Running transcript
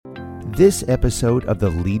This episode of the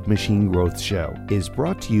Lead Machine Growth Show is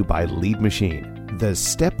brought to you by Lead Machine, the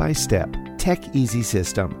step-by-step, tech-easy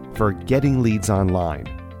system for getting leads online.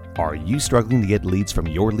 Are you struggling to get leads from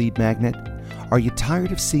your lead magnet? Are you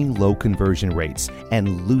tired of seeing low conversion rates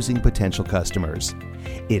and losing potential customers?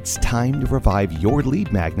 It's time to revive your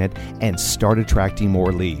lead magnet and start attracting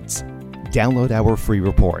more leads. Download our free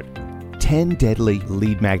report, 10 Deadly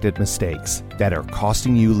Lead Magnet Mistakes That Are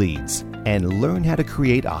Costing You Leads, and learn how to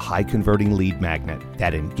create a high-converting lead magnet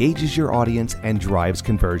that engages your audience and drives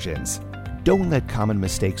conversions. Don't let common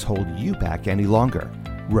mistakes hold you back any longer.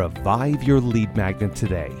 Revive your lead magnet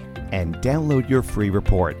today and download your free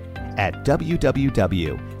report at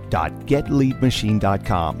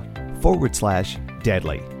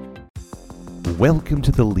www.getleadmachine.com/deadly. Welcome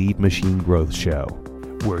to the Lead Machine Growth Show,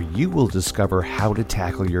 where you will discover how to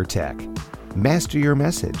tackle your tech, master your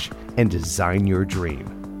message, and design your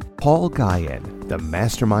dream. Paul Guyan, the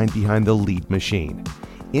mastermind behind the Lead Machine,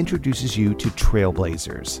 introduces you to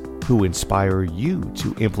trailblazers who inspire you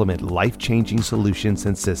to implement life-changing solutions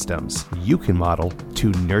and systems you can model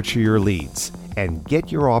to nurture your leads and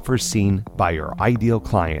get your offers seen by your ideal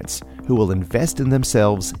clients who will invest in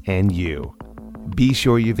themselves and you. Be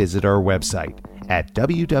sure you visit our website at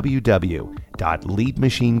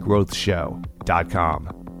www.leadmachinegrowthshow.com.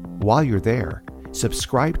 While you're there,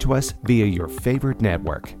 subscribe to us via your favorite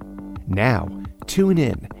network. Now, tune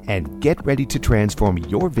in and get ready to transform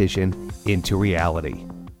your vision into reality.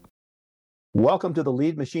 Welcome to the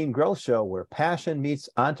Lead Machine Growth Show, where passion meets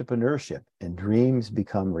entrepreneurship and dreams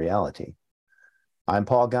become reality. I'm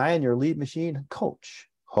Paul Guyan, your Lead Machine coach,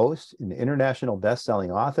 host, and international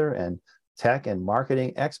best-selling author and tech and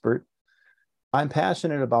marketing expert. I'm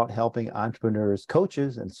passionate about helping entrepreneurs,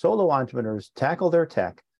 coaches, and solo entrepreneurs tackle their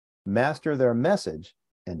tech, master their message,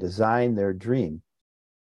 and design their dream.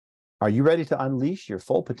 Are you ready to unleash your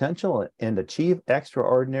full potential and achieve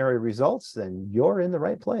extraordinary results? Then you're in the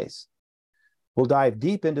right place. We'll dive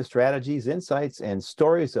deep into strategies, insights, and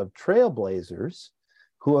stories of trailblazers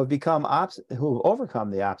who have overcome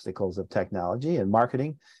the obstacles of technology and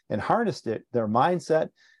marketing and harnessed their mindset,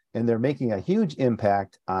 and they're making a huge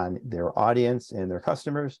impact on their audience and their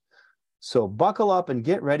customers. So buckle up and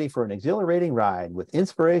get ready for an exhilarating ride with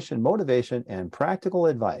inspiration, motivation, and practical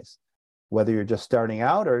advice. Whether you're just starting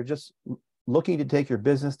out or just looking to take your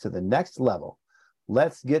business to the next level,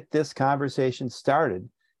 let's get this conversation started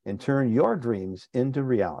and turn your dreams into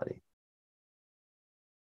reality.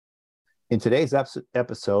 In today's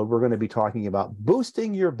episode, we're going to be talking about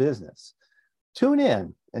boosting your business. Tune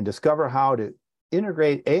in and discover how to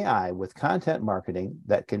integrate AI with content marketing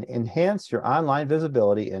that can enhance your online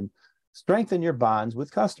visibility and strengthen your bonds with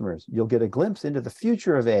customers. You'll get a glimpse into the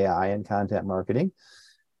future of AI and content marketing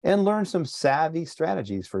and learn some savvy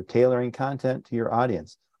strategies for tailoring content to your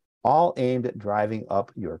audience, all aimed at driving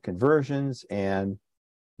up your conversions and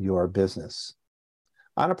your business.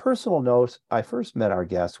 On a personal note, I first met our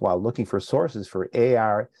guest while looking for sources for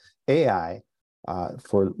AI, in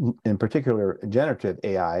particular generative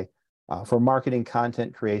AI, for marketing,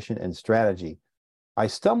 content creation, and strategy. I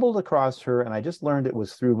stumbled across her, and I just learned it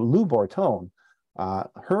was through Lou Bortone,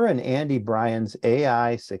 her and Andy Bryan's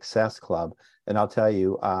AI Success Club. And I'll tell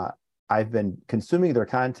you, I've been consuming their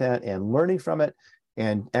content and learning from it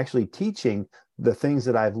and actually teaching the things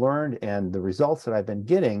that I've learned and the results that I've been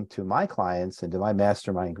getting to my clients and to my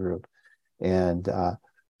mastermind group. And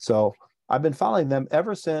so I've been following them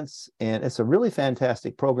ever since, and it's a really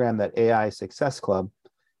fantastic program, that AI Success Club.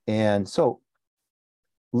 And so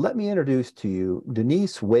let me introduce to you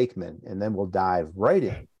Denise Wakeman, and then we'll dive right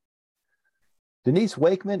in. Denise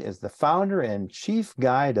Wakeman is the founder and chief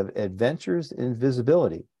guide of Adventures in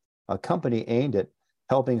Visibility, a company aimed at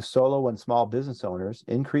helping solo and small business owners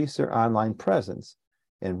increase their online presence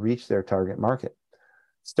and reach their target market.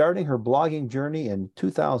 Starting her blogging journey in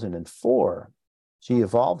 2004, she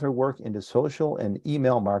evolved her work into social and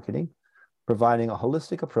email marketing, providing a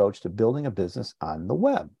holistic approach to building a business on the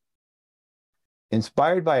web.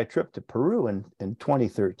 Inspired by a trip to Peru in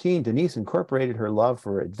 2013, Denise incorporated her love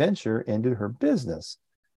for adventure into her business,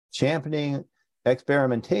 championing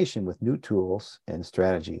experimentation with new tools and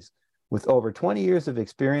strategies. With over 20 years of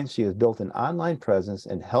experience, she has built an online presence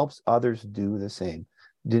and helps others do the same.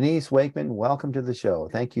 Denise Wakeman, welcome to the show.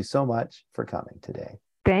 Thank you so much for coming today.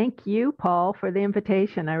 Thank you, Paul, for the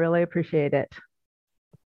invitation. I really appreciate it.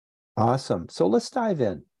 Awesome. So let's dive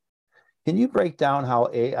in. Can you break down how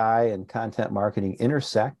AI and content marketing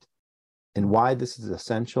intersect and why this is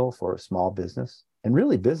essential for a small business and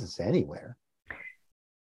really business anywhere?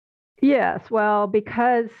 Yes, well,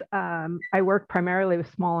 because I work primarily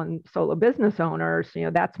with small and solo business owners,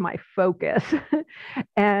 that's my focus.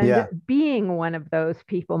 And Yeah. being one of those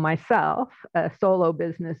people myself, a solo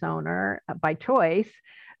business owner by choice,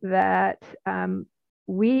 that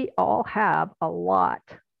we all have a lot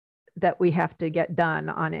that we have to get done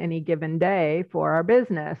on any given day for our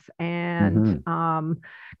business. And Hmm.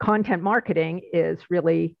 content marketing is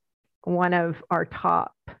really one of our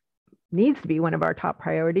top needs to be one of our top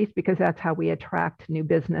priorities because that's how we attract new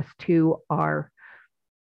business to our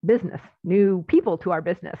business, new people to our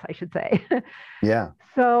business, I should say. Yeah.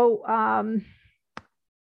 So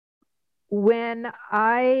when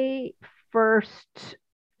I first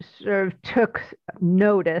sort of took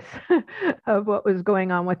notice of what was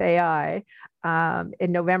going on with AI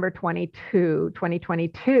in November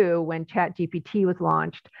 2022, when ChatGPT was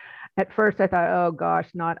launched, at first I thought, oh gosh,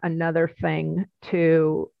 not another thing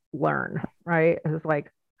to learn, right? It was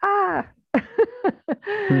like, ah.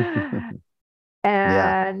 Yeah.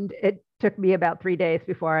 And it took me about 3 days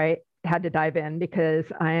before I had to dive in because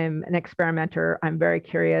I'm an experimenter. I'm very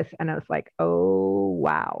curious. And I was like, oh,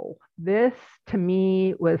 wow. This to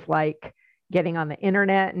me was like getting on the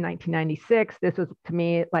internet in 1996. This was to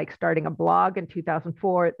me like starting a blog in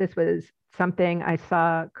 2004. This was something I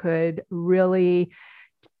saw could really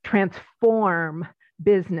transform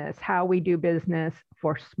business, how we do business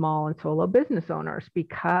for small and solo business owners,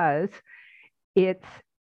 because it's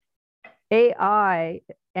AI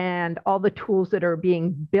and all the tools that are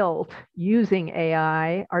being built using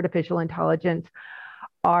AI, artificial intelligence,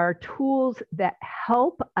 are tools that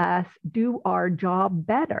help us do our job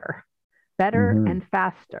better Hmm. and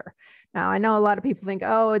faster. Now, I know a lot of people think,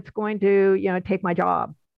 oh, it's going to, take my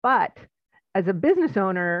job. But as a business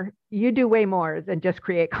owner, you do way more than just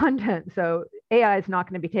create content. So AI is not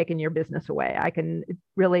going to be taking your business away. I can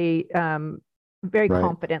really very Right.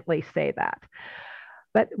 confidently say that.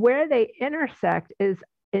 But where they intersect is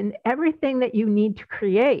in everything that you need to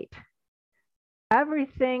create,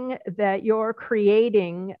 everything that you're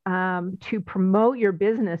creating to promote your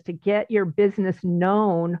business, to get your business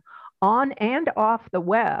known on and off the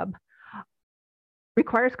web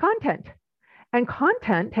requires content. And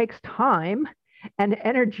content takes time and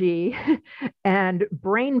energy and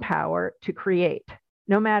brain power to create.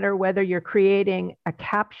 No matter whether you're creating a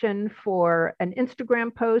caption for an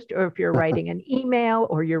Instagram post, or if you're writing an email,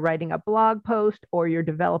 or you're writing a blog post, or you're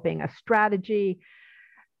developing a strategy,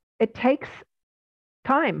 it takes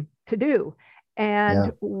time to do. And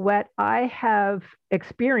Yeah. what I have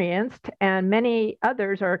experienced, and many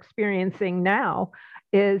others are experiencing now,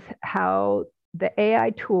 is how the AI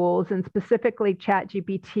tools, and specifically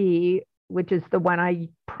ChatGPT, which is the one I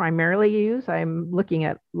primarily use. I'm looking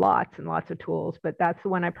at lots and lots of tools, but that's the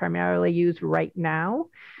one I primarily use right now,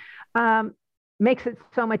 um, makes it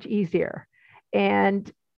so much easier and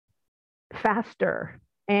faster.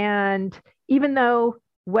 And even though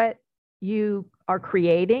what you are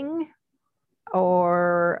creating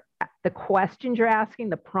or the questions you're asking,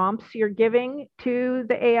 the prompts you're giving to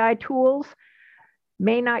the AI tools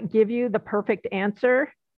may not give you the perfect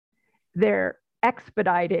answer, they're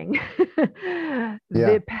expediting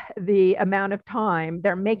Yeah. the amount of time.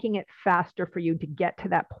 They're making it faster for you to get to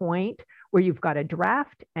that point where you've got a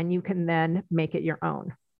draft and you can then make it your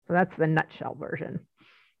own. So that's the nutshell version.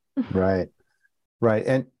 Right. Right.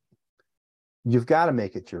 And you've got to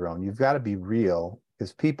make it your own. You've got to be real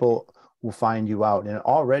because people will find you out. And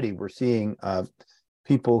already we're seeing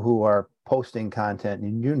people who are posting content,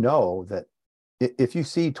 and you know that if you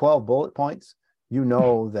see 12 bullet points, you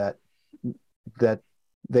know that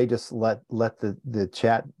they just let the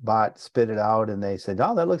chat bot spit it out, and they said,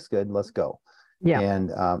 "Oh, that looks good. Let's go." Yeah.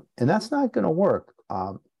 And that's not going to work.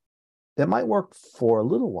 That might work for a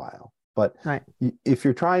little while, but Right. if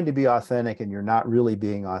you're trying to be authentic and you're not really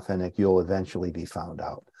being authentic, you'll eventually be found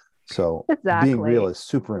out. So being real Exactly. is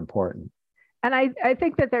super important. And I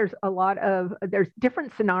think that there's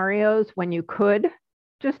different scenarios when you could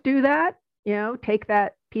just do that, take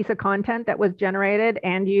that piece of content that was generated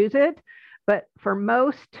and use it. But for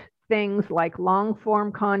most things like long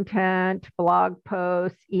form content, blog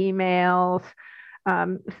posts, emails,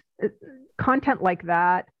 um, content like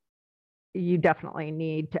that, you definitely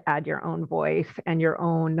need to add your own voice and your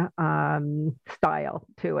own style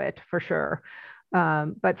to it for sure.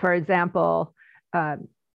 But for example, um,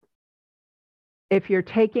 if you're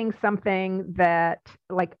taking something that,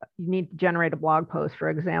 like, you need to generate a blog post, for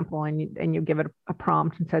example, and you give it a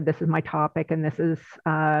prompt and said, this is my topic, and this is,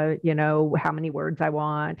 how many words I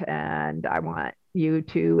want, and I want you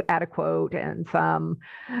to add a quote and some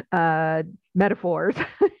metaphors.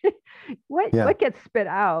 Yeah. What gets spit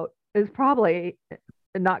out is probably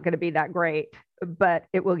not going to be that great, but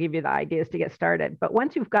it will give you the ideas to get started. But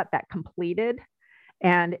once you've got that completed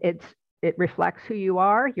and it reflects who you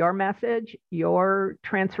are, your message, your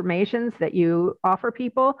transformations that you offer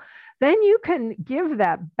people, then you can give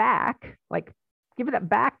that back,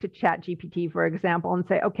 to ChatGPT, for example, and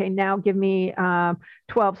say, okay, now give me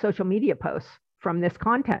 12 social media posts from this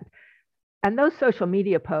content. And those social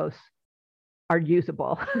media posts are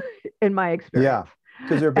usable in my experience. Yeah,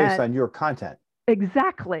 because they're based on your content.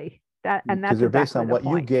 Exactly. That's because they're based exactly on what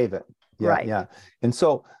point. you gave it. Yeah, right. Yeah. And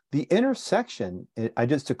so the intersection, it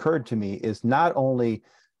just occurred to me, is not only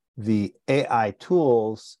the AI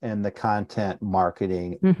tools and the content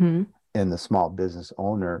marketing and the small business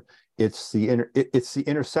owner, it's the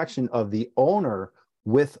intersection of the owner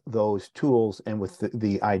with those tools and with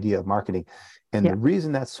the idea of marketing. And the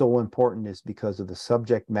reason that's so important is because of the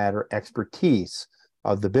subject matter expertise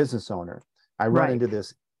of the business owner. I run into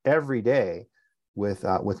this every day with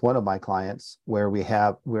one of my clients where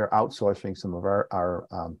we're outsourcing some of our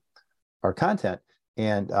content,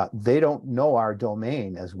 and they don't know our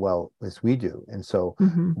domain as well as we do, and so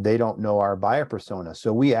they don't know our buyer persona.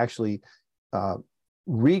 So we actually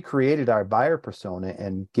recreated our buyer persona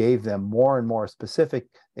and gave them more and more specific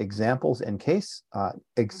examples and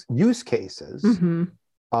use cases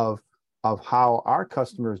of how our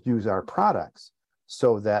customers use our products,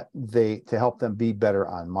 so that to help them be better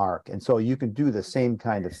on mark. And so you can do the same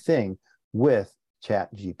kind of thing with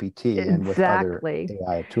ChatGPT and with other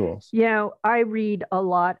AI tools. I read a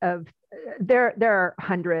lot of, there are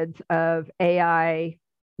hundreds of AI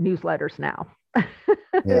newsletters now.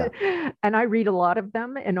 And I read a lot of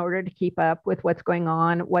them in order to keep up with what's going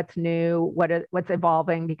on, what's new, what's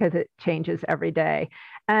evolving, because it changes every day.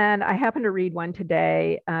 And I happened to read one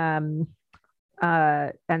today, and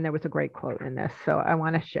there was a great quote in this, so I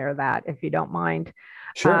want to share that, if you don't mind.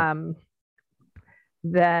 Sure.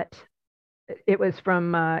 That it was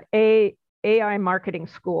from AI Marketing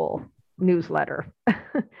School newsletter.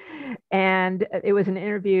 And it was an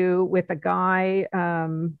interview with a guy,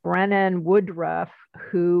 Brennan Woodruff,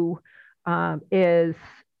 who is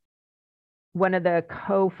one of the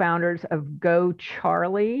co-founders of Go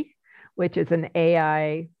Charlie, which is an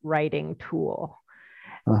AI writing tool.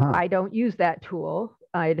 I don't use that tool.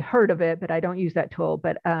 I'd heard of it, but I don't use that tool.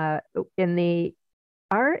 But in the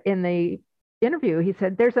interview, he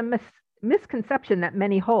said, there's a misconception that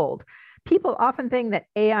many hold. People often think that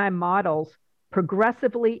AI models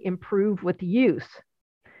progressively improve with use,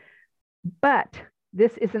 but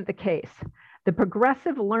this isn't the case. The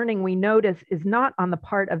progressive learning we notice is not on the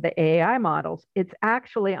part of the AI models. It's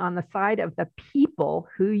actually on the side of the people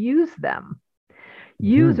who use them.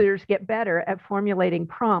 Users get better at formulating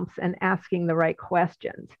prompts and asking the right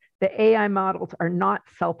questions. The AI models are not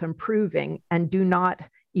self-improving and do not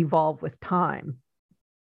evolve with time.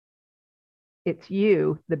 It's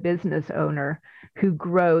you, the business owner, who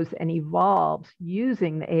grows and evolves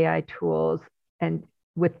using the AI tools and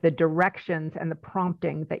with the directions and the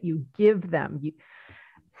prompting that you give them.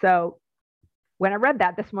 So when I read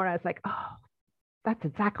that this morning, I was like, oh, that's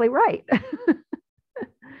exactly right.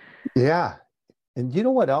 Yeah. And you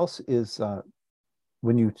know what else is,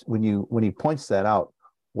 when he points that out,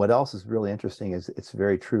 what else is really interesting is it's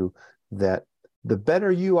very true that the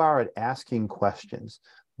better you are at asking questions,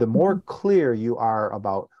 the more clear you are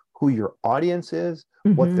about who your audience is,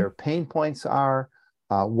 what their pain points are,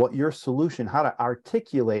 what your solution, how to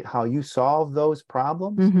articulate how you solve those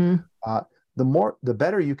problems, the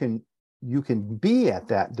better you can be at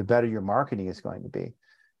that, the better your marketing is going to be.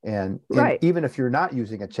 And even if you're not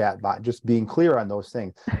using a chat bot, just being clear on those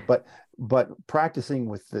things, but practicing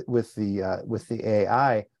with the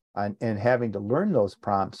AI and having to learn those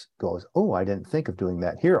prompts goes, oh, I didn't think of doing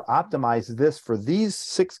that. Here, optimize this for these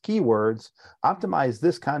 6 keywords, optimize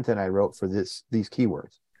this content I wrote for these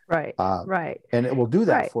keywords. Right. And it will do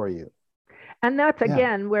that for you. And that's,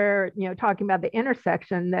 again, where, talking about the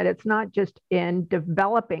intersection, that it's not just in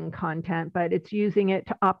developing content, but it's using it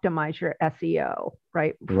to optimize your SEO,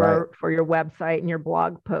 right? For your website and your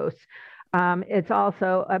blog posts. It's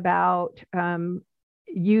also about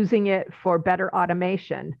using it for better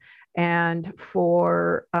automation and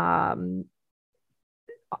for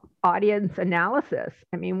audience analysis.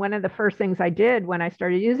 I mean, one of the first things I did when I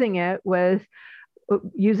started using it was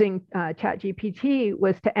using ChatGPT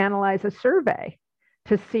was to analyze a survey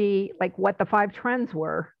to see like what the 5 trends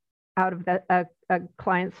were out of a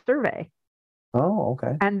client's survey. Oh,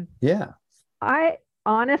 okay. And I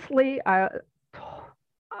honestly,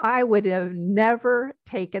 I would have never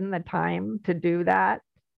taken the time to do that.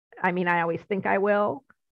 I mean, I always think I will,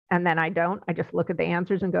 and then I don't. I just look at the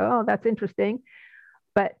answers and go, oh, that's interesting.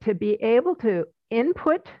 But to be able to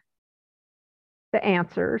input the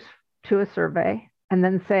answers to a survey and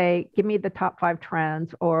then say, give me the top 5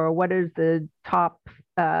 trends, or what is the top,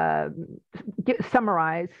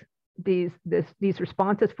 summarize these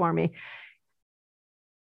responses for me.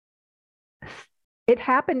 It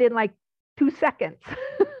happened in like 2 seconds.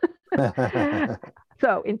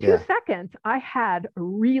 So in 2 seconds, I had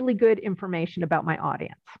really good information about my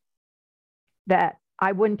audience that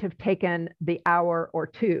I wouldn't have taken the hour or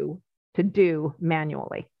 2 to do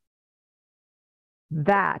manually.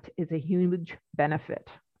 That is a huge benefit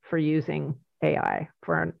for using AI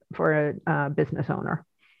for a business owner.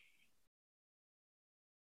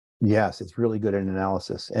 Yes, it's really good at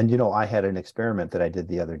analysis. And, I had an experiment that I did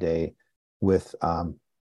the other day with a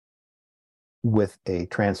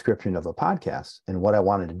transcription of a podcast. And what I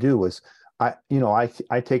wanted to do was, I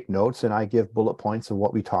take notes and I give bullet points of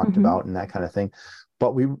what we talked about and that kind of thing.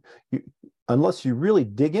 But unless you really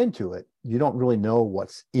dig into it, you don't really know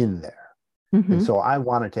what's in there. And so I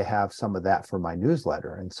wanted to have some of that for my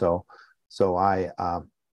newsletter. And so I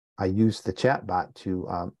used the chat bot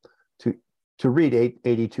to read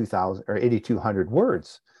 82,000 or 8,200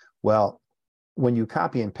 words. Well, when you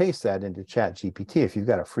copy and paste that into Chat GPT, if you've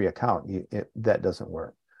got a free account, that doesn't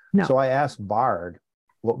work. No. So I asked Bard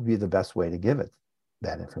what would be the best way to give it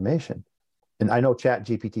that information. And I know Chat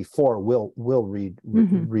GPT 4 will read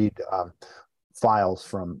files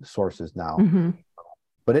from sources now.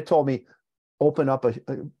 But it told me, open up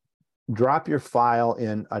drop your file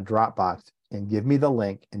in a Dropbox and give me the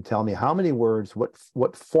link and tell me how many words,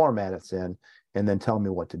 what format it's in, and then tell me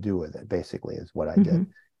what to do with it, basically, is what I did.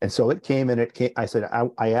 And so it came and I said,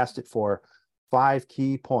 I asked it for 5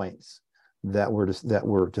 key points that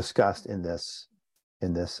were discussed in this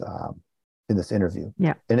interview.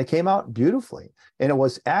 Yeah. And it came out beautifully. And it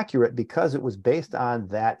was accurate because it was based on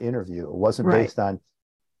that interview. It wasn't based on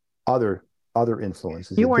other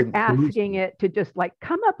influences. You weren't asking it to just like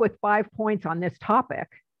come up with 5 points on this topic.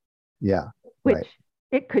 Yeah. Which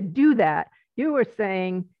it could do that. You were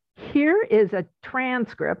saying, here is a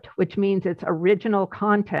transcript, which means it's original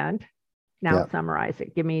content. Now summarize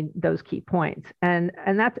it. Give me those key points. And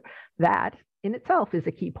that in itself is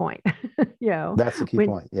a key point. That's a key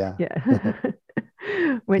point. Yeah.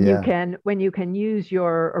 When you can use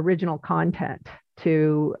your original content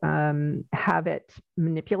to have it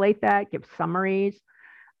manipulate that, give summaries.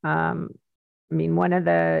 One of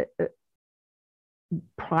the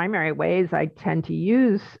primary ways I tend to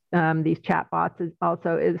use these chatbots is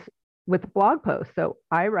with blog posts. So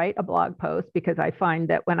I write a blog post because I find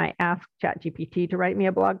that when I ask ChatGPT to write me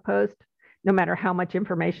a blog post, no matter how much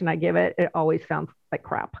information I give it, it always sounds like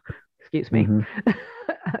crap. Excuse me.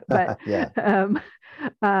 But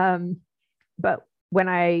but when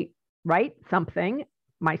I write something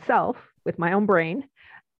myself with my own brain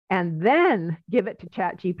and then give it to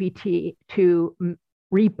ChatGPT to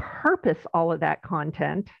repurpose all of that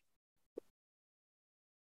content,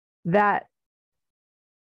 that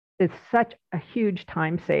is such a huge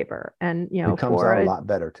time saver. And it comes out a lot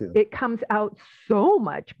better too. It comes out so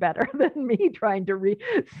much better than me trying to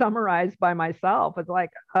summarize by myself. It's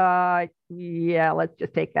like, let's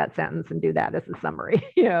just take that sentence and do that as a summary.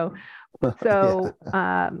 So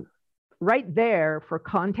right there for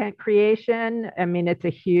content creation, it's a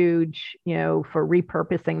huge, for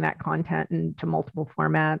repurposing that content into multiple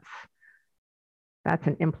formats. That's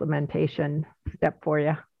an implementation step for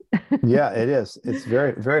you. Yeah, it is. It's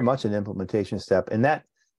very, very much an implementation step. And that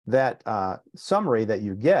summary that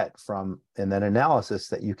you get from, and that analysis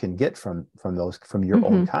that you can get from your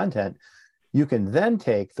own content, you can then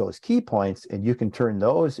take those key points and you can turn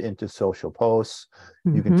those into social posts.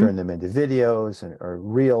 You can turn them into videos or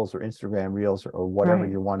reels or Instagram reels or whatever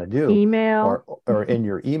you want to do. Email. Or in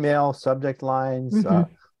your email subject lines,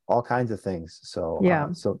 all kinds of things. So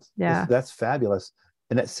that's fabulous.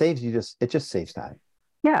 And it just saves time.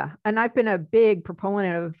 Yeah. And I've been a big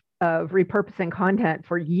proponent of repurposing content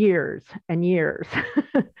for years and years.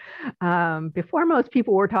 Before most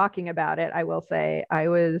people were talking about it, I will say I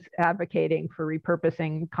was advocating for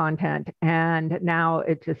repurposing content. And now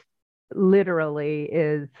it just literally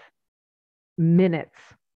is minutes,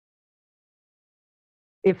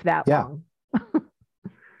 if that long.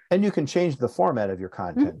 And you can change the format of your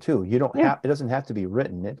content too. You don't have, it doesn't have to be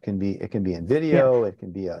written. It can be in video. It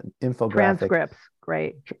can be an infographic. Transcripts.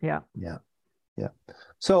 Great. Yeah.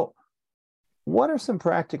 So what are some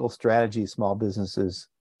practical strategies small businesses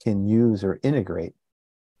can use or integrate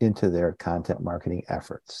into their content marketing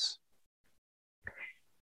efforts?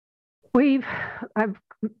 I've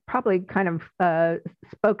probably kind of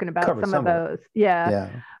spoken about Covered some of some of it. those. Yeah. Yeah.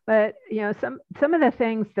 But some of the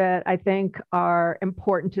things that I think are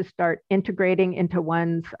important to start integrating into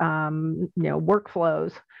one's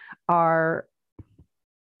workflows are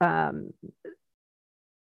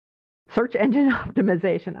search engine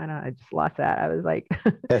optimization. I don't know, I just lost that. I was like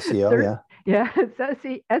SEO, yeah,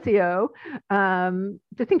 SEO.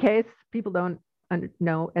 Just in case people don't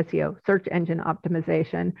know SEO, search engine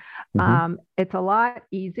optimization. Mm-hmm. It's a lot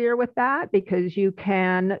easier with that because you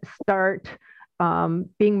can start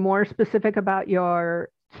being more specific about your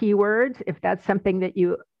keywords if that's something that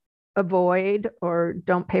you avoid or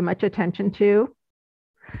don't pay much attention to.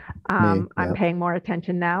 I'm paying more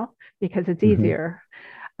attention now because it's Mm-hmm. easier.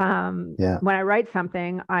 Yeah. When I write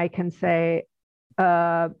something, I can say,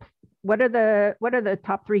 what are the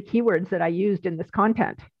top 3 keywords that I used in this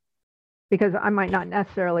content? Because I might not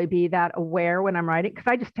necessarily be that aware when I'm writing, because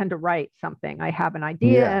I just tend to write something. I have an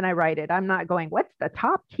idea and I write it. I'm not going, what's the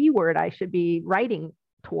top keyword I should be writing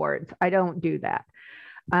towards? I don't do that.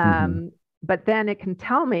 But then it can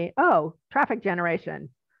tell me, oh, traffic generation.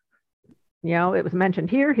 It was mentioned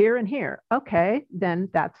here, here, and here. Okay, then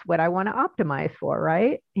that's what I want to optimize for,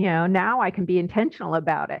 right? Now I can be intentional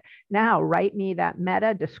about it. Now write me that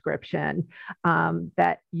meta description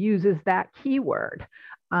that uses that keyword.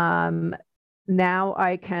 Now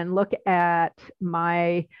I can look at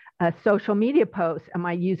my social media posts. Am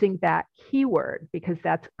I using that keyword? Because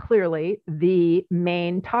that's clearly the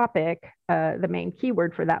main topic, the main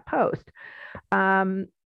keyword for that post.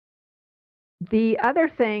 The other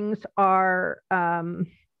things are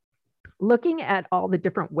looking at all the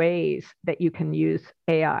different ways that you can use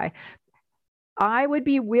AI. I would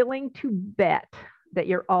be willing to bet that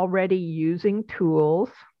you're already using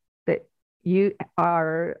tools that you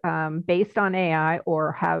are based on AI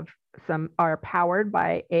or are powered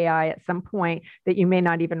by AI at some point that you may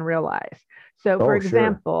not even realize. So for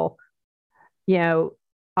example,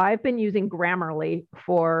 I've been using Grammarly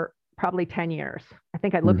for probably 10 years. I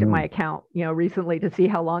think I looked at my account, recently to see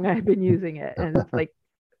how long I've been using it. And it's like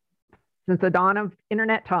since the dawn of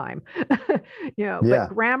internet time, but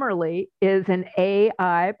Grammarly is an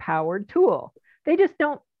AI powered tool. They just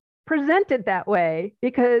don't present it that way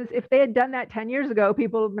because if they had done that 10 years ago,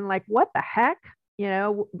 people have been like, what the heck?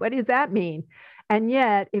 What does that mean? And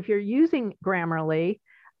yet, if you're using Grammarly,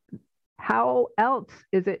 how else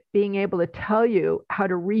is it being able to tell you how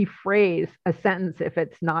to rephrase a sentence if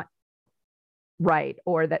it's not right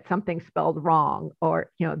or that something's spelled wrong or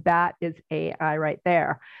that is AI right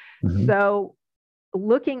there. So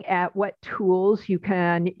looking at what tools you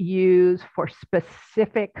can use for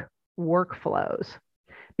specific workflows,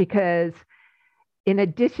 because in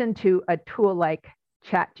addition to a tool like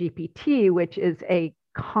ChatGPT, which is a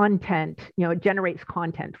content, it generates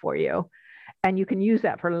content for you and you can use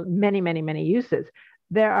that for many, many, many uses,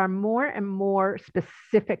 there are more and more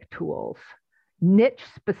specific tools, niche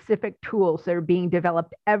specific tools that are being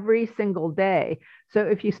developed every single day. So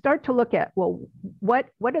if you start to look at, well, what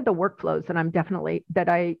are the workflows that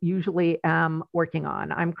I usually am working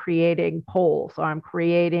on? I'm creating polls, or I'm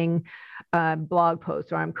creating blog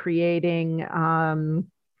posts, or I'm creating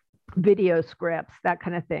video scripts, that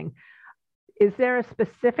kind of thing. Is there a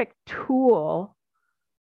specific tool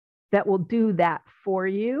that will do that for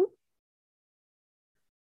you?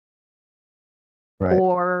 Right.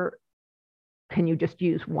 Or can you just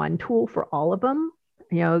use one tool for all of them?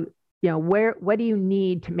 What do you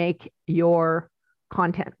need to make your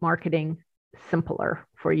content marketing simpler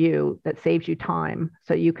for you that saves you time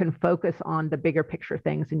so you can focus on the bigger picture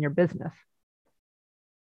things in your business?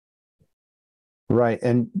 Right.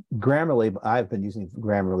 And Grammarly, I've been using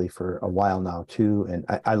Grammarly for a while now too. And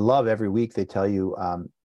I love every week they tell you,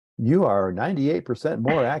 you are 98%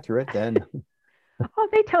 more accurate than. Oh,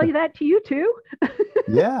 they tell you that to you too?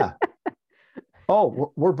 Yeah.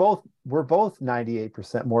 Oh, we're both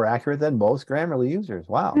 98% more accurate than most Grammarly users.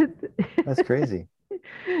 Wow. That's crazy.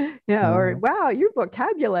 Yeah, or wow, your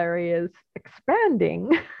vocabulary is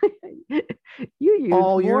expanding. You use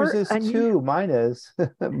more. Yours is too. Mine is.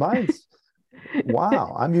 Mine's.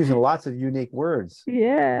 Wow, I'm using lots of unique words.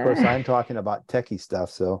 Yeah. Of course, I'm talking about techie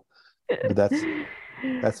stuff, but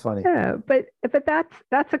that's funny. Yeah, but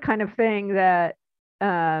that's a kind of thing that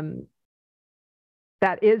that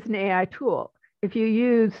is an AI tool. If you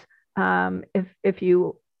use if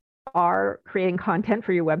you are creating content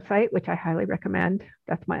for your website, which I highly recommend,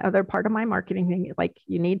 that's my other part of my marketing thing. Like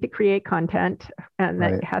you need to create content, and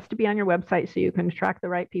that has to be on your website so you can attract the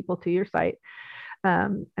right people to your site.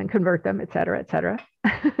 And convert them, et cetera,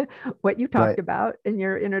 what you talked about in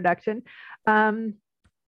your introduction.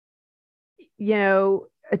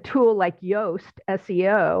 a tool like Yoast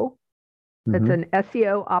SEO. That's Mhm. an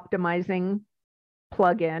SEO optimizing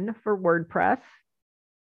plugin for WordPress.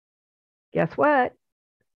 Guess what?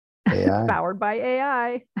 It's AI. powered by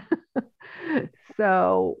AI.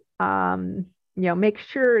 So, make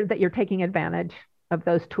sure that you're taking advantage of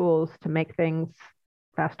those tools to make things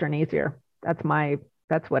faster and easier. That's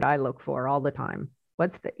what I look for all the time.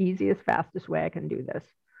 What's the easiest, fastest way I can do this?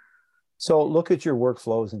 So look at your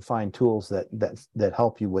workflows and find tools that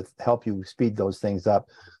help you speed those things up,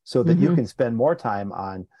 so that you can spend more time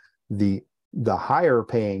on the higher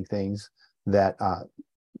paying things, that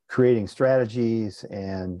creating strategies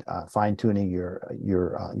and fine tuning your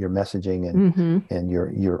messaging and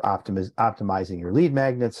your optimizing your lead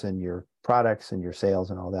magnets and your products and your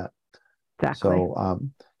sales and all that. Exactly. So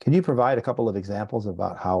can you provide a couple of examples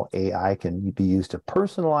about how AI can be used to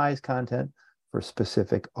personalize content for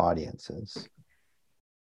specific audiences?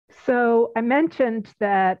 So I mentioned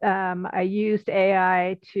that I used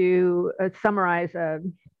AI to summarize a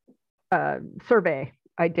survey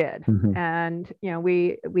I did. And,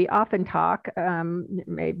 we often talk,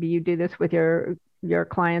 maybe you do this with your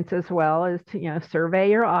clients as well, is to, survey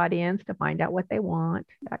your audience to find out what they want,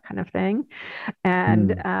 that kind of thing.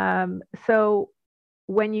 And so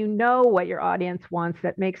when you know what your audience wants,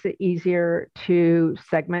 that makes it easier to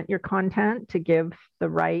segment your content, to give the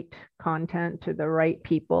right content to the right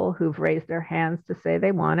people who've raised their hands to say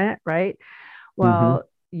they want it, right? Well,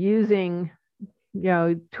 using,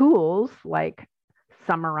 tools like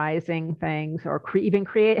summarizing things, or even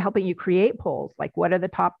helping you create polls, like what are the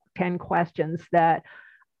top 10 questions that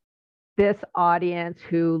this audience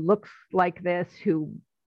who looks like this, who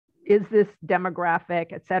is this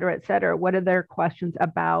demographic, et cetera, what are their questions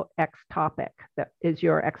about X topic that is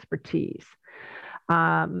your expertise?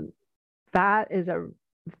 That is a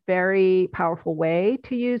very powerful way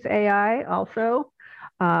to use AI also.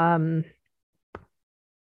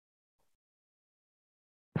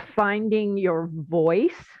 Finding your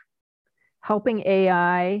voice, helping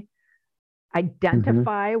AI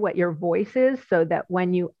identify what your voice is, so that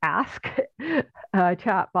when you ask a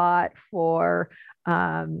chatbot for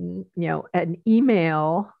an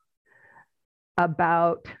email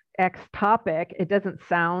about X topic, it doesn't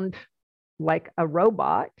sound like a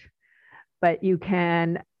robot, but you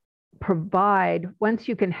can provide, once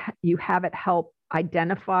you have it help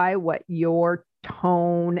identify what your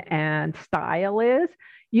tone and style is,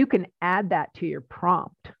 you can add that to your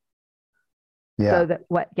prompt. So that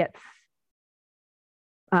what gets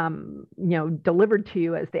delivered to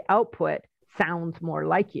you as the output sounds more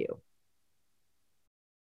like you.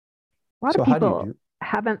 A lot of people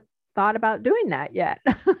haven't thought about doing that yet.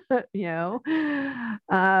 How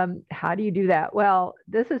do you do that? Well,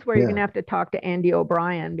 this is where you're going to have to talk to Andy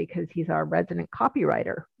O'Brien, because he's our resident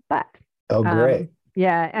copywriter. But great.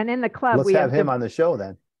 Yeah, and in the club, let's have him on the show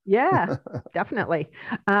then. Yeah, definitely.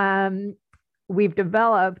 We've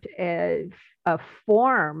developed a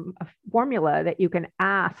formula that you can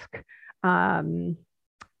ask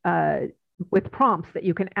with prompts that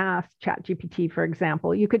you can ask ChatGPT, for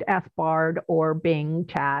example. You could ask Bard or Bing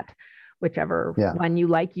Chat, whichever one you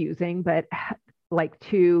like using, but like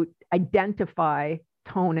to identify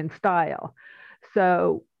tone and style.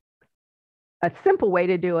 So a simple way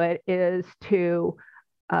to do it is to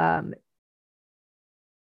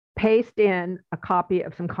paste in a copy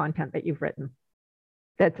of some content that you've written.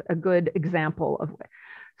 That's a good example of it.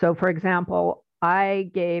 So for example,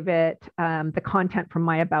 I gave it the content from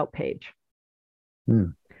my About page.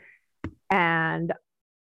 And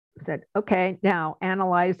said, okay, now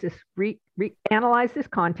analyze this, analyze this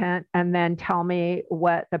content, and then tell me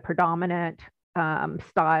what the predominant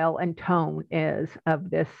style and tone is of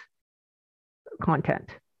this content.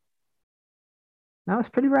 That was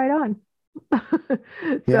pretty right on.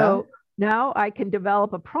 So now I can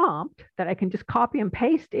develop a prompt that I can just copy and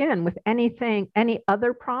paste in with any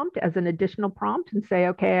other prompt as an additional prompt, and say,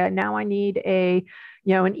 okay, now I need an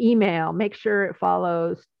email. Make sure it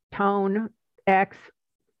follows tone X,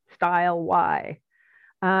 style Y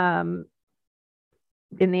in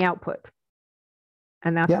the output.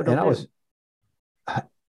 And that's what it'll do.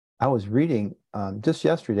 I was reading just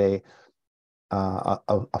yesterday a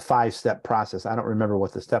 5-step process. I don't remember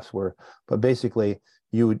what the steps were, but basically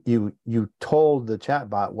you told the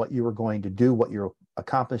chatbot what you were going to do, what you're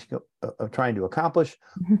trying to accomplish,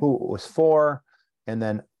 who it was for, and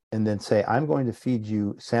then say, I'm going to feed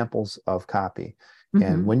you samples of copy.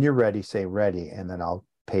 And when you're ready, say ready, and then I'll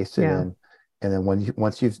paste it in. And then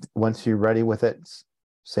once you're ready with it,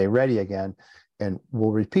 say ready again, and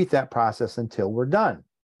we'll repeat that process until we're done.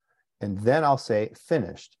 and then I'll say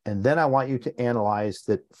finished. And then I want you to analyze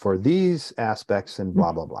that for these aspects and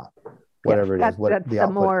blah, blah, blah, whatever it is. That's the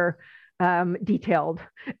more detailed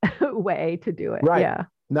way to do it. Right. Yeah.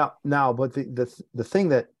 Now, but the thing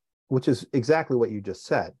that, which is exactly what you just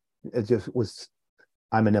said, it just was,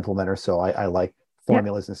 I'm an implementer, so I like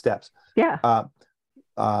formulas and steps. Yeah.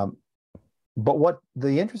 But what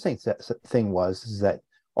the interesting thing was is that,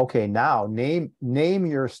 okay, now name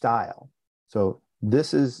your style. So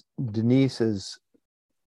this is Denise's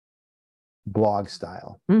blog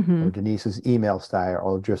style, or Denise's email style,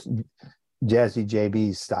 or just Jazzy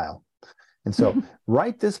JB's style. And so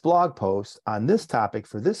write this blog post on this topic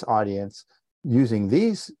for this audience using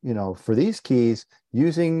these, for these keys,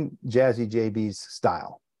 using Jazzy JB's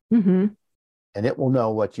style. And it will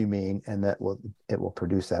know what you mean, and it will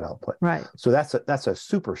produce that output. Right. So that's a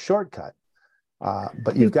super shortcut.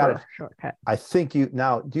 But you've got to shortcut. I think you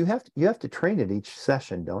have to train it each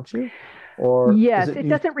session, don't you? Or yes, it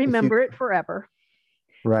doesn't remember it forever.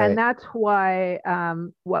 Right. And that's why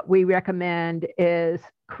what we recommend is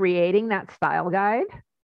creating that style guide.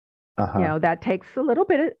 That takes a little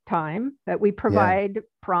bit of time, but we provide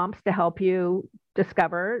prompts to help you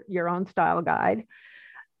discover your own style guide.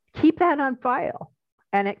 Keep that on file.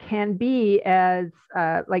 And it can be as,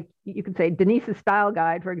 like you can say, Denise's style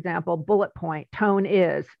guide, for example, bullet point, tone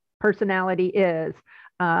is, personality is,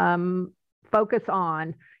 focus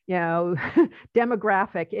on,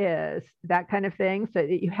 demographic is, that kind of thing. So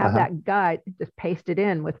that you have that guide, just paste it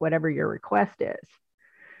in with whatever your request is.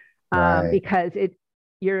 Because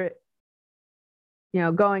you're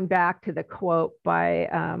going back to the quote by,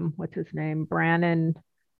 what's his name? Brennan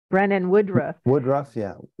Woodruff.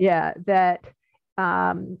 Yeah, that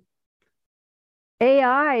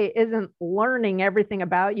AI isn't learning everything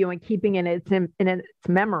about you and keeping it in its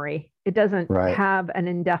memory. It doesn't have an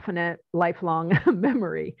indefinite, lifelong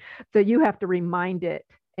memory. So you have to remind it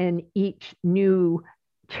in each new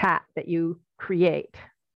chat that you create.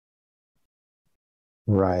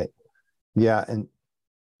 Right. Yeah. And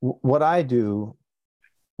what I do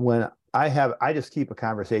when I just keep a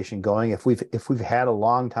conversation going. If we've had a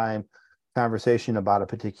long time conversation about a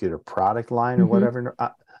particular product line or whatever,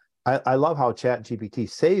 I love how ChatGPT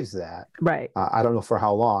saves that. Right. I don't know for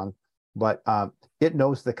how long, but it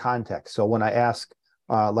knows the context. So when I ask,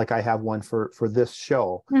 like I have one for this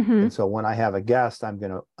show, and so when I have a guest, I'm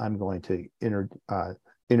going to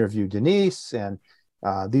interview Denise, and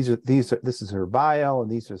this is her bio,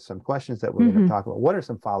 and these are some questions that we're going to talk about. What are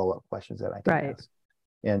some follow-up questions that I can ask?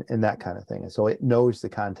 And that kind of thing. And so it knows the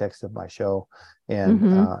context of my show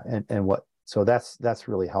and what, so that's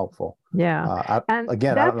really helpful. Yeah. I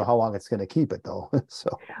don't know how long it's going to keep it though.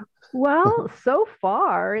 Well, so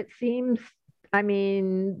far it seems,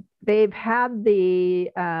 they've had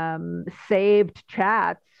the saved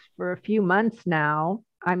chats for a few months now.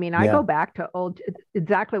 I go back to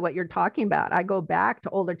exactly what you're talking about. I go back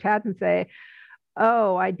to older chats and say,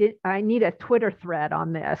 oh, I need a Twitter thread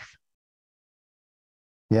on this.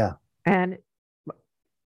 Yeah. And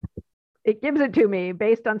it gives it to me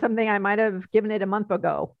based on something I might have given it a month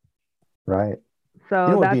ago. Right. So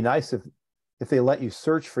it would be nice if they let you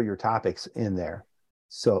search for your topics in there.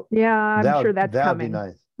 So yeah, I'm sure that's coming. That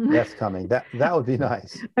would be nice. That's coming. That would be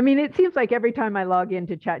nice. It seems like every time I log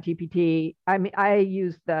into ChatGPT, I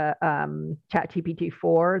use the ChatGPT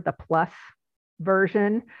 4, the plus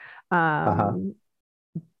version.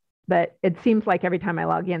 But it seems like every time I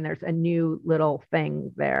log in, there's a new little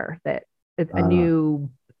thing there that it's a new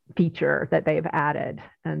feature that they've added.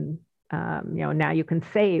 And, now you can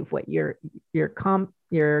save what your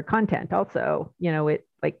content also, it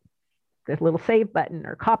like this little save button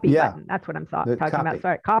or copy button. That's what I'm talking about.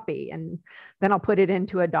 Sorry, copy. And then I'll put it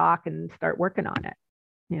into a doc and start working on it,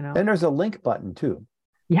 And there's a link button too.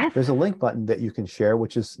 Yes. There's a link button that you can share,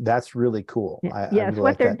 that's really cool. Yes.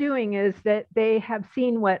 What they're doing is that they have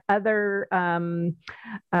seen what other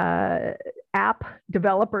app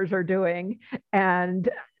developers are doing and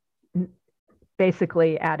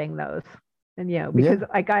basically adding those. And, because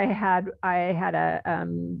like I had a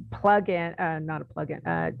plugin, not a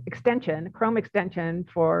plugin, extension, Chrome extension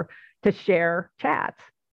to share chats.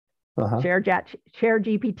 Share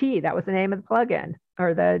GPT. That was the name of the plugin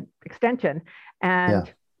or the extension. And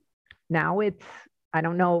now I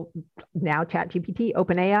don't know, now ChatGPT,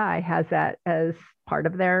 OpenAI has that as part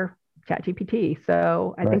of their ChatGPT.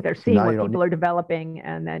 So I think they're seeing what people are developing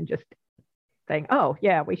and then just saying, oh,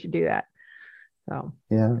 yeah, we should do that. So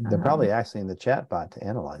they're probably asking the chatbot to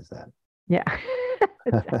analyze that. Yeah,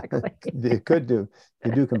 exactly. It could do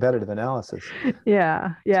competitive analysis.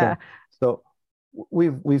 Yeah. So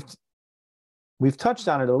we've we've touched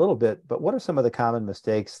on it a little bit, but what are some of the common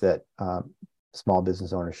mistakes that small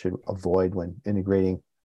business owners should avoid when integrating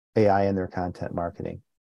AI in their content marketing?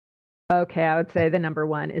 Okay, I would say the number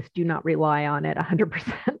one is do not rely on it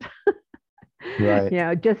 100%.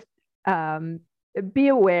 Right. Just be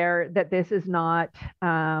aware that this is not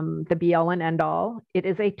the be all and end all. It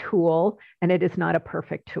is a tool, and it is not a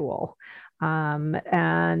perfect tool.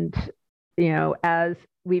 And as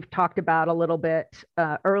we've talked about a little bit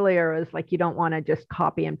earlier, is like you don't want to just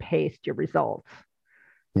copy and paste your results.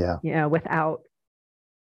 Yeah. Without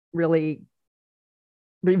really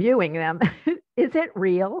reviewing them. Is it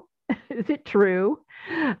real? Is it true?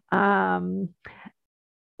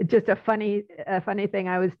 Just a funny thing.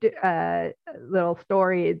 I was a little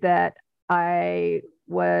story that I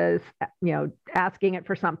was, asking it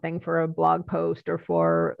for something for a blog post or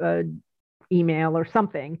for an email or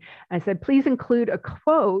something. I said, please include a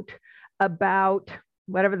quote about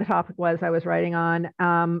whatever the topic was I was writing on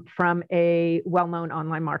from a well-known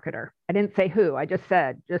online marketer. I didn't say who. I just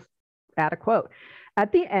said, just add a quote.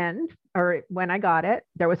 At the end, or when I got it,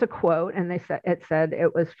 there was a quote, and it said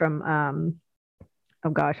it was from oh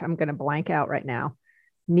gosh, I'm going to blank out right now.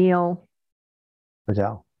 Neil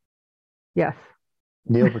Patel. Yes.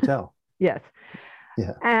 Neil Patel. Yes.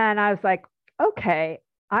 Yeah. And I was like, okay,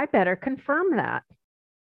 I better confirm that.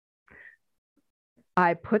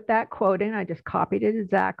 I put that quote in. I just copied it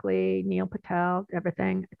exactly. Neil Patel,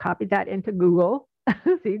 everything. I copied that into Google.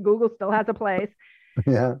 See, Google still has a place.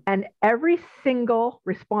 Yeah. And every single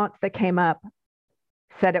response that came up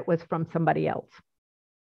said it was from somebody else.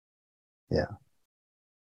 Yeah.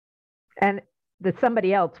 And the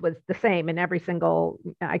somebody else was the same in every single,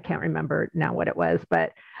 I can't remember now what it was,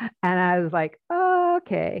 and I was like, oh,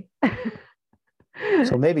 okay.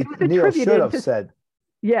 So maybe Neil should have said,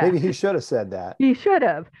 yeah, maybe he should have said that. He should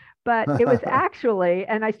have, but it was actually,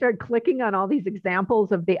 and I started clicking on all these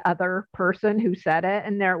examples of the other person who said it,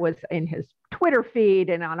 and there it was in his Twitter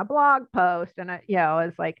feed and on a blog post, and I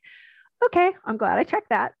was like, okay, I'm glad I checked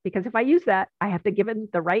that, because if I use that, I have to give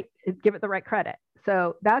it the right credit.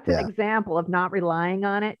 So that's an example of not relying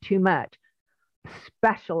on it too much,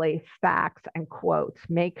 especially facts and quotes.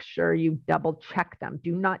 Make sure you double check them.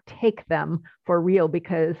 Do not take them for real,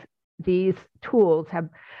 because these tools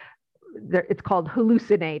it's called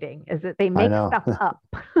hallucinating, is that they make stuff up.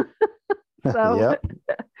 So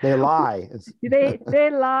they lie. They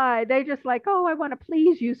lie. They just like, oh, I want to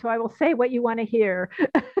please you, so I will say what you want to hear.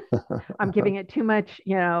 I'm giving it too much,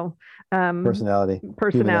 personality.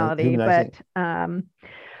 But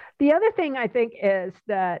the other thing I think is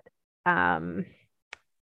that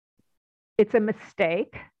it's a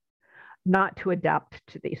mistake not to adapt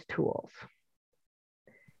to these tools,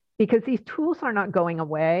 because these tools are not going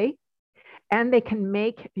away, and they can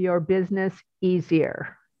make your business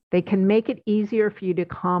easier. They can make it easier for you to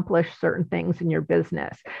accomplish certain things in your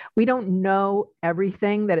business. We don't know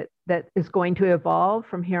everything that is going to evolve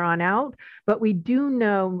from here on out, but we do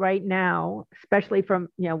know right now, especially from,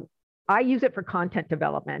 I use it for content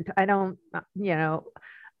development. I don't,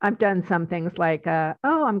 I've done some things like,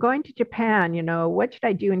 I'm going to Japan, what should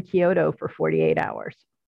I do in Kyoto for 48 hours,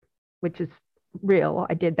 which is real.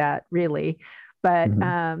 I did that really, but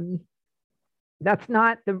that's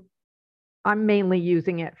not I'm mainly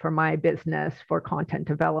using it for my business for content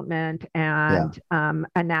development and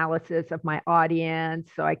analysis of my audience,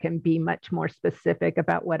 so I can be much more specific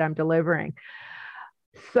about what I'm delivering.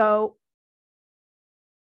 So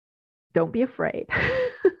don't be afraid.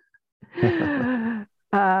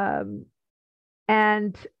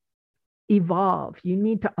 And evolve. You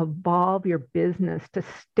need to evolve your business to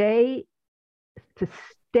stay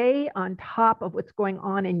on top of what's going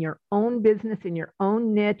on in your own business, in your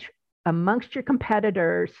own niche, amongst your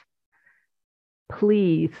competitors.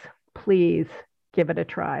 Please give it a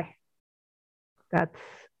try. That's,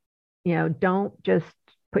 don't just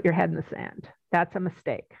put your head in the sand. That's a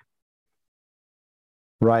mistake.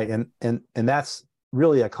 Right. And that's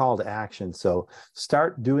really a call to action. So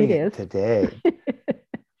start doing it today.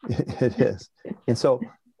 It is. And so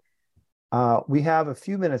we have a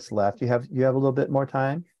few minutes left. You have a little bit more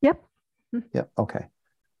time? Yep. Yep. Okay.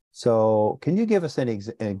 So can you give us any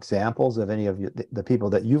examples of any of the people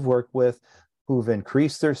that you've worked with who've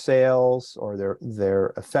increased their sales or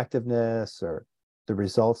their effectiveness or the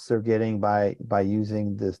results they're getting by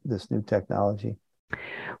using this new technology?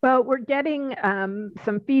 Well, we're getting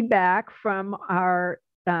some feedback from our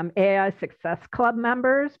AI Success Club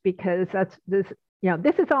members, because this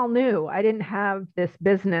is all new. I didn't have this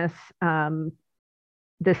business,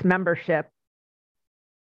 this membership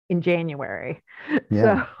in January.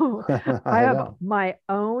 So I have my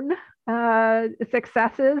own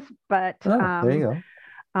successes, but There you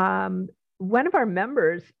go. one of our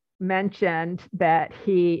members mentioned that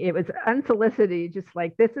it was unsolicited, just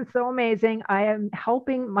like, this is so amazing. I am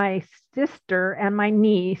helping my sister and my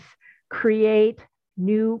niece create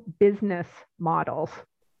new business models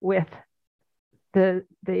with the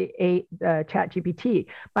chat GPT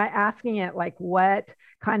by asking it, like, what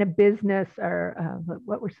kind of business, or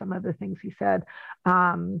what were some of the things he said?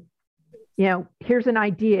 Here's an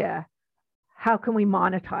idea. How can we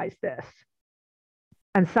monetize this?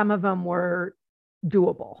 And some of them were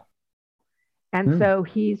doable. And so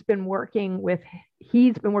he's been working with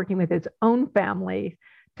his own family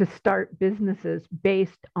to start businesses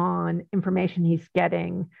based on information he's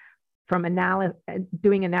getting from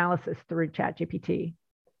doing analysis through ChatGPT.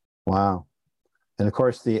 Wow. And of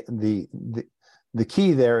course, the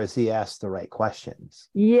key there is he asks the right questions.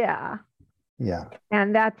 Yeah. Yeah.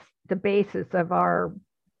 And that's the basis of our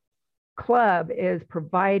club, is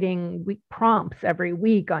providing prompts every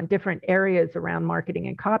week on different areas around marketing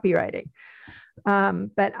and copywriting.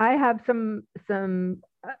 But I have some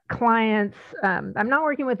clients. I'm not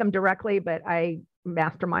working with them directly, but I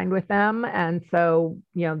mastermind with them, and so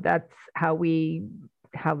that's how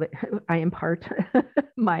I impart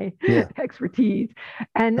my expertise.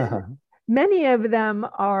 And many of them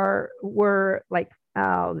were like,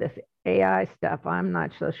 oh, this AI stuff, I'm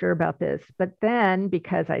not so sure about this. But then,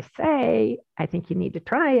 because I say, I think you need to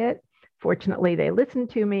try it, fortunately, they listen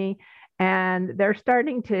to me, and they're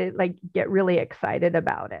starting to get really excited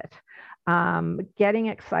about it. Getting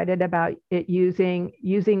excited about it, using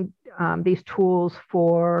these tools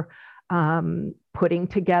for putting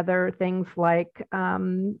together things like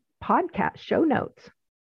podcast show notes.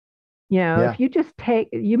 If you just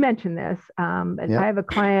you mentioned this, and I have a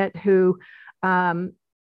client who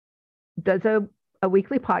does a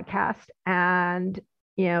weekly podcast, and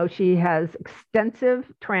she has extensive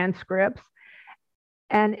transcripts,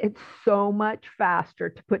 and it's so much faster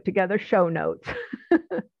to put together show notes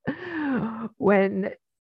when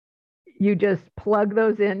you just plug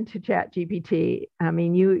those into ChatGPT. I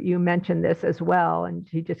mean, you mentioned this as well, and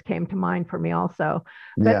she just came to mind for me also.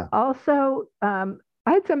 But also, I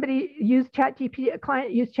had somebody use ChatGPT, a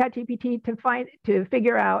client use ChatGPT to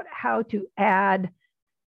figure out how to add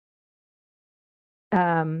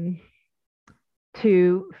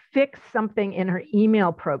to fix something in her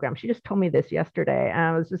email program. She just told me this yesterday, and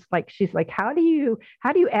I was just like, she's like, how do you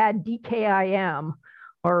add DKIM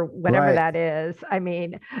or whatever that is? I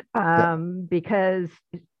mean, because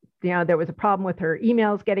there was a problem with her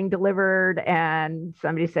emails getting delivered, and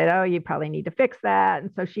somebody said, oh, you probably need to fix that.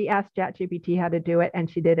 And so she asked ChatGPT how to do it, and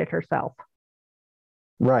she did it herself.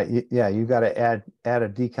 Right. Yeah, you got to add a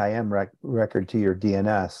DKIM record to your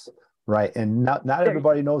DNS. Right. And not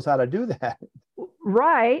everybody knows how to do that.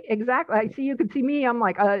 Right. Exactly. I see. You can see me. I'm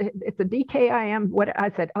like, it's a DKIM. What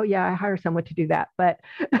I said, oh, yeah, I hire someone to do that. But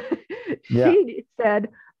she said,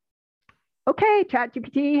 okay,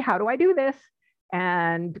 ChatGPT, how do I do this?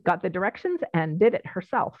 And got the directions and did it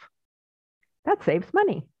herself. That saves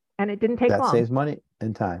money. And it didn't take long. That saves money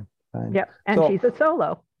and time. Yep. And she's a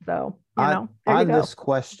solo. So, on this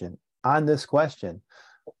question,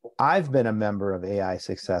 I've been a member of AI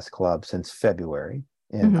Success Club since February,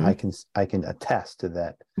 and I can attest to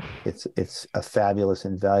that. It's a fabulous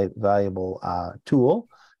and valuable tool,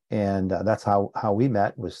 and that's how we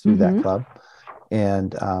met, was through that club,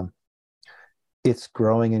 and it's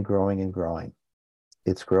growing and growing and growing.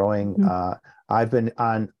 It's growing. I've been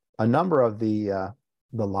on a number of the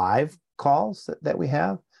live calls that we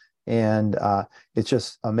have, and it's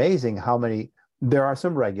just amazing how many. There are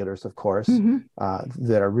some regulars, of course,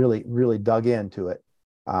 that are really, really dug into it.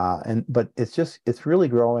 But it's really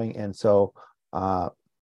growing. And so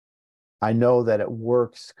I know that it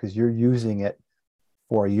works because you're using it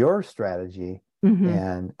for your strategy.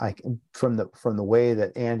 And from the way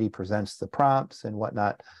that Andy presents the prompts and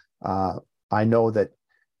whatnot, I know that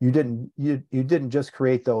you didn't just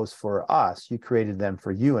create those for us. You created them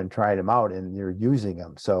for you and tried them out, and you're using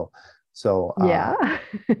them. So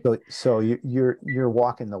you're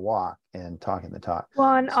walking the walk and talking the talk.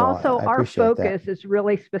 Well, and so also our focus is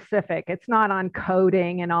really specific. It's not on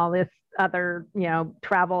coding and all this other,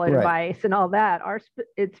 travel advice and all that.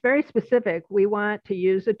 It's very specific. We want to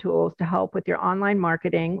use the tools to help with your online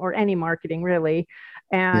marketing, or any marketing really,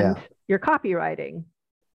 and your copywriting.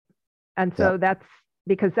 And so that's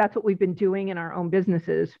because that's what we've been doing in our own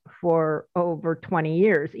businesses for over 20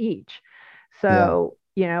 years each. So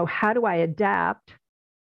how do I adapt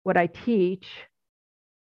what I teach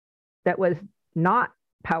that was not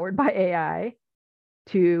powered by AI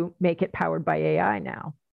to make it powered by AI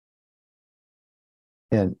now?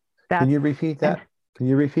 And Can That's you repeat and that? Can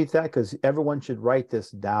you repeat that? Because everyone should write this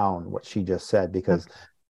down, what she just said, because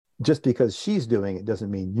just because she's doing it doesn't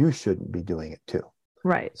mean you shouldn't be doing it too.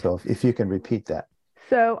 right. So if you can repeat that.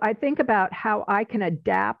 So I think about how I can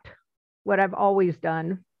adapt what I've always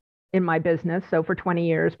done in my business. So for 20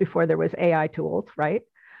 years before there was AI tools, right?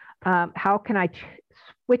 How can I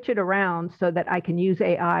switch it around so that I can use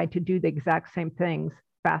AI to do the exact same things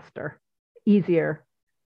faster, easier,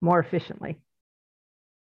 more efficiently?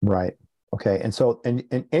 Right. Okay. And so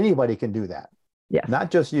and anybody can do that. Yes.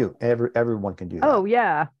 Not just you. Everyone can do that. Oh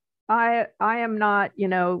yeah. I am not,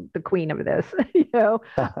 the queen of this.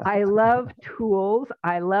 I love tools.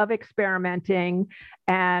 I love experimenting,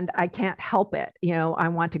 and I can't help it. I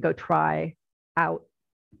want to go try out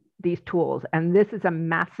these tools. And this is a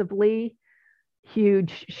massively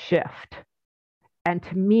huge shift. And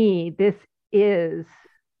to me, this is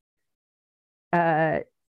a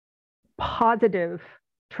positive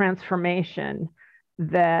transformation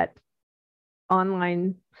that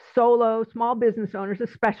online small business owners,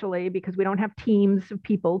 especially because we don't have teams of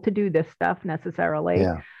people to do this stuff necessarily,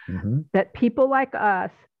 Yeah. Mm-hmm. that people like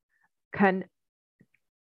us can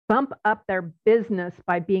bump up their business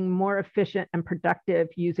by being more efficient and productive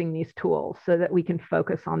using these tools so that we can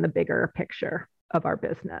focus on the bigger picture of our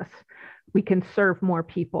business. We can serve more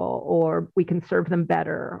people, or we can serve them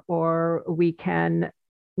better, or we can,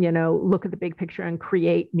 look at the big picture and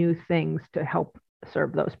create new things to help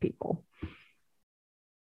serve those people.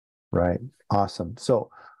 Right. Awesome. So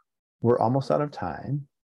we're almost out of time.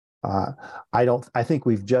 I think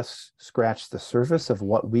we've just scratched the surface of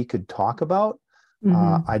what we could talk about.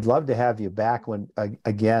 I'd love to have you back when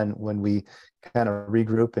we kind of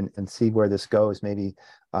regroup and see where this goes, maybe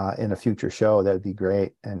in a future show. That'd be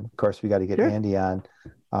great. And of course, we got to get Andy on.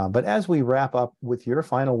 But as we wrap up with your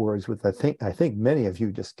final words, with I think many of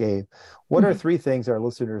you just gave, what are 3 things our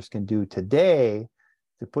listeners can do today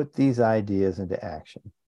to put these ideas into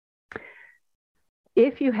action?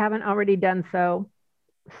 If you haven't already done so,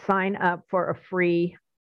 sign up for a free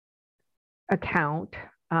account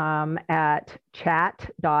at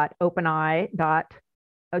chat.openai.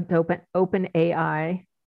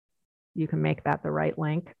 You can make that the right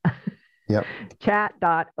link. Yep.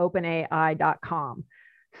 chat.openai.com.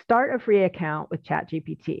 Start a free account with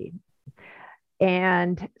ChatGPT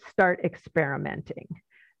and start experimenting.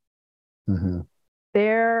 Mm-hmm.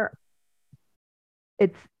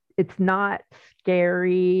 It's not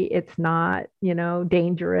scary. It's not,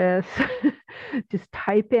 dangerous. Just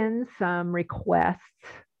type in some requests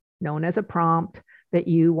known as a prompt that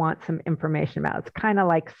you want some information about. It's kind of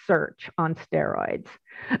like search on steroids.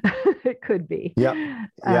 It could be. Yeah,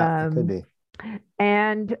 it could be.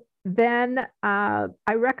 And then I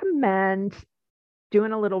recommend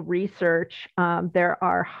doing a little research. There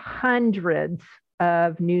are hundreds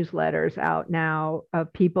of newsletters out now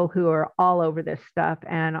of people who are all over this stuff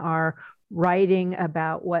and are writing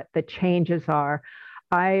about what the changes are.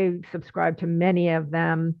 I subscribe to many of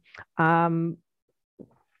them. One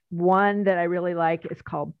that I really like is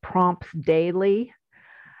called Prompts Daily.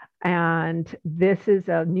 And this is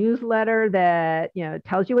a newsletter that,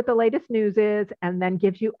 tells you what the latest news is and then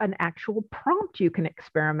gives you an actual prompt you can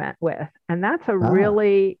experiment with. And that's a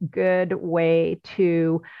really good way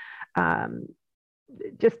to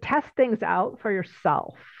just test things out for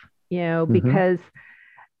yourself, because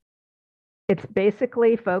it's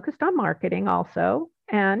basically focused on marketing also.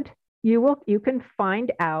 And you can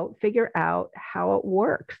figure out how it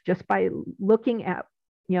works just by looking at,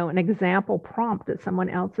 an example prompt that someone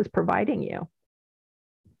else is providing you.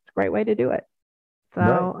 It's a great way to do it.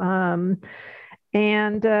 So,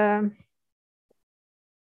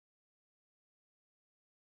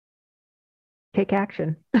 take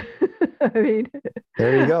action. I mean,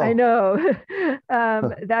 there you go. I know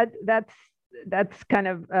that's kind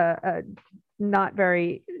of not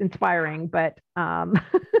very inspiring, but well,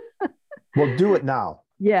 do it now.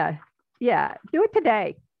 Yeah, do it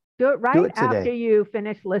today. Do it after you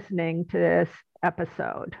finish listening to this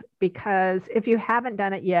episode, because if you haven't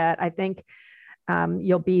done it yet, I think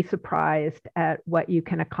you'll be surprised at what you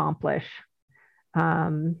can accomplish.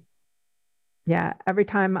 Every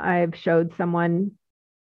time I've showed someone,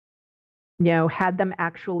 had them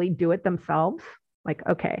actually do it themselves, like,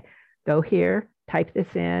 okay, go here, type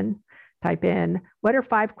in, what are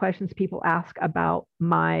 5 questions people ask about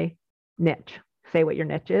my niche? Say what your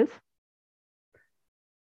niche is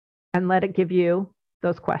and let it give you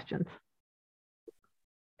those questions.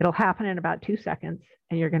 It'll happen in about 2 seconds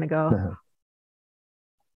and you're going to go,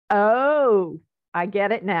 oh, I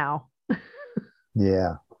get it now.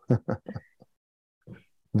 Yeah.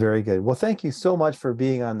 Very good. Well, thank you so much for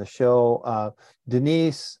being on the show.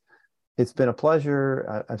 Denise, It's been a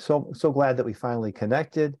pleasure. I'm so glad that we finally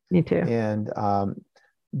connected. Me too. And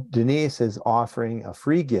Denise is offering a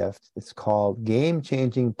free gift. It's called Game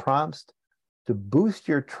Changing Prompts to Boost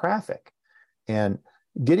Your Traffic. And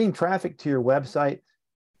getting traffic to your website,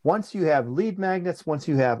 once you have lead magnets, once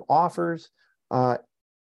you have offers, it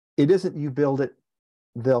isn't you build it,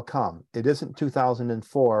 they'll come. It isn't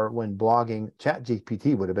 2004 when blogging,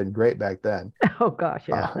 ChatGPT would have been great back then. Oh gosh,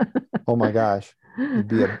 yeah. Oh my gosh, you'd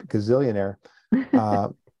be a gazillionaire.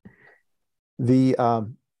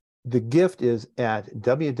 The gift is at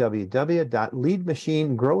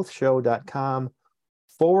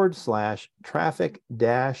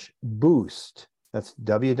www.leadmachinegrowthshow.com/traffic-boost. That's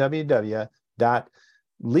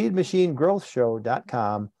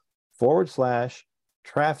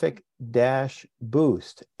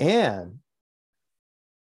www.leadmachinegrowthshow.com/traffic-boost. And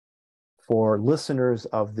for listeners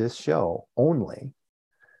of this show only,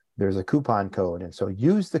 there's a coupon code. And so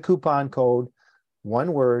use the coupon code,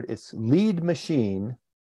 one word, it's Lead Machine,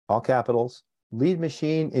 all capitals, Lead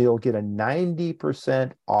Machine. You'll get a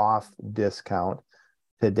 90% off discount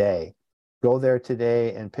today. Go there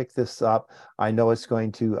today and pick this up. I know it's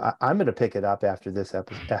going to, I'm going to pick it up after this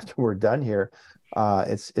episode, after we're done here.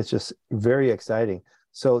 It's just very exciting.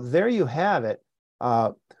 So there you have it.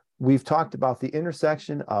 We've talked about the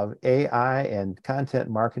intersection of AI and content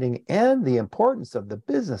marketing and the importance of the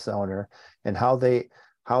business owner and how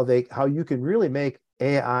you can really make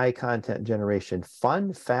AI content generation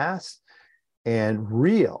fun, fast, and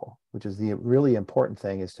real, which is the really important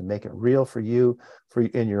thing, is to make it real for you,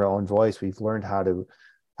 in your own voice. We've learned how to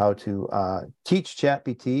teach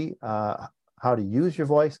ChatGPT how to use your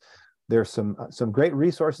voice. There's some great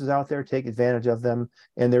resources out there. Take advantage of them.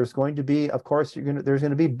 And there's going to be, of course, there's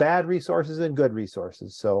going to be bad resources and good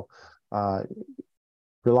resources. So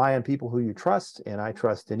rely on people who you trust, and I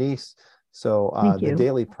trust Denise. So the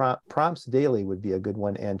daily prompts daily would be a good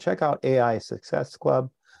one. And check out AI Success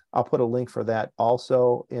Club. I'll put a link for that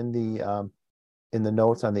also in the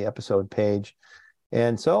notes on the episode page.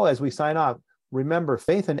 And so as we sign off, remember,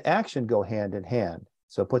 faith and action go hand in hand.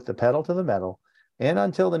 So put the pedal to the metal. And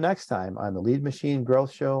until the next time on the Lead Machine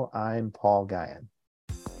Growth Show, I'm Paul Guyon.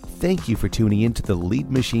 Thank you for tuning in to the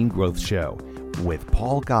Lead Machine Growth Show with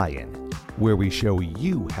Paul Guyon, where we show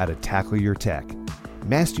you how to tackle your tech,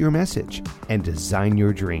 master your message, and design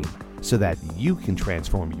your dream so that you can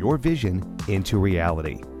transform your vision into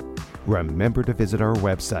reality. Remember to visit our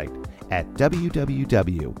website at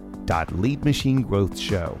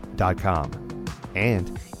www.leadmachinegrowthshow.com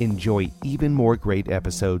and enjoy even more great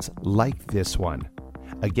episodes like this one.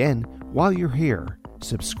 Again, while you're here,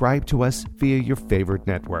 subscribe to us via your favorite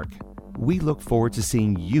network. We look forward to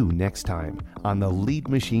seeing you next time on the Lead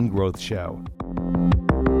Machine Growth Show.